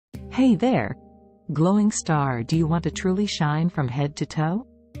Hey there! Glowing star, do you want to truly shine from head to toe?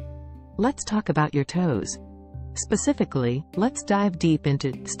 Let's talk about your toes. Specifically, let's dive deep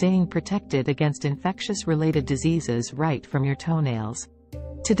into staying protected against infectious-related diseases right from your toenails.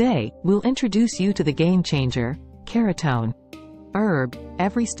 Today, we'll introduce you to the game-changer, Keratone. Herb,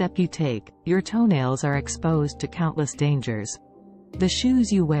 every step you take, your toenails are exposed to countless dangers. The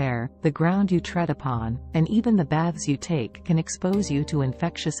shoes you wear, the ground you tread upon, and even the baths you take can expose you to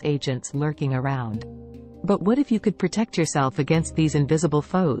infectious agents lurking around. But what if you could protect yourself against these invisible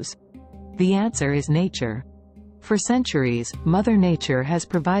foes? The answer is nature. For centuries, Mother Nature has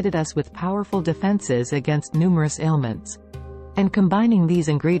provided us with powerful defenses against numerous ailments. And combining these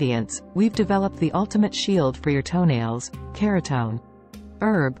ingredients, we've developed the ultimate shield for your toenails, Keratone.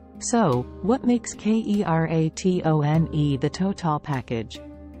 Herb. So, what makes Keratone the total package?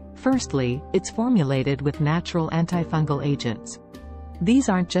 Firstly, it's formulated with natural antifungal agents. These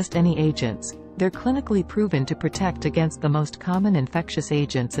aren't just any agents, they're clinically proven to protect against the most common infectious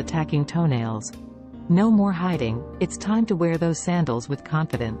agents attacking toenails. No more hiding, it's time to wear those sandals with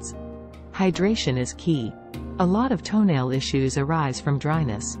confidence. Hydration is key. A lot of toenail issues arise from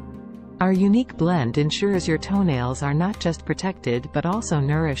dryness. Our unique blend ensures your toenails are not just protected but also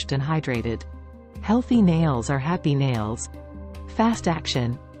nourished and hydrated. Healthy nails are happy nails. Fast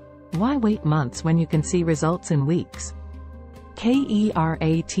action. Why wait months when you can see results in weeks?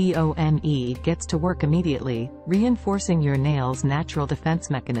 Keratone gets to work immediately, reinforcing your nails' natural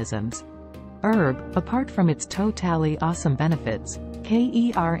defense mechanisms. Herb, apart from its totally awesome benefits,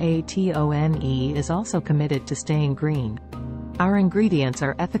 Keratone is also committed to staying green. Our ingredients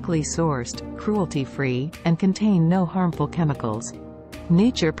are ethically sourced, cruelty-free, and contain no harmful chemicals.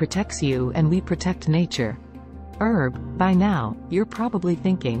 Nature protects you and we protect nature. Herb, by now, you're probably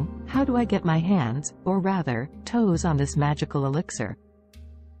thinking, how do I get my hands, or rather, toes on this magical elixir?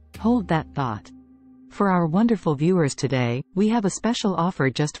 Hold that thought. For our wonderful viewers today, we have a special offer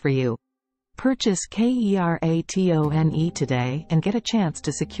just for you. Purchase Keratone today and get a chance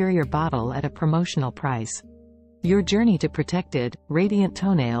to secure your bottle at a promotional price. Your journey to protected, radiant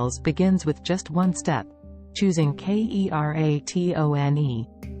toenails begins with just one step: choosing Keratone.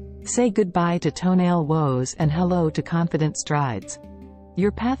 Say goodbye to toenail woes and hello to confident strides.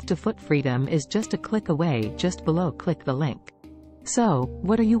 Your path to foot freedom is just a click away. Just below, click the link. So,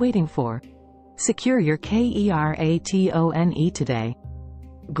 what are you waiting for? Secure your Keratone today.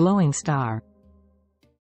 Glowing star.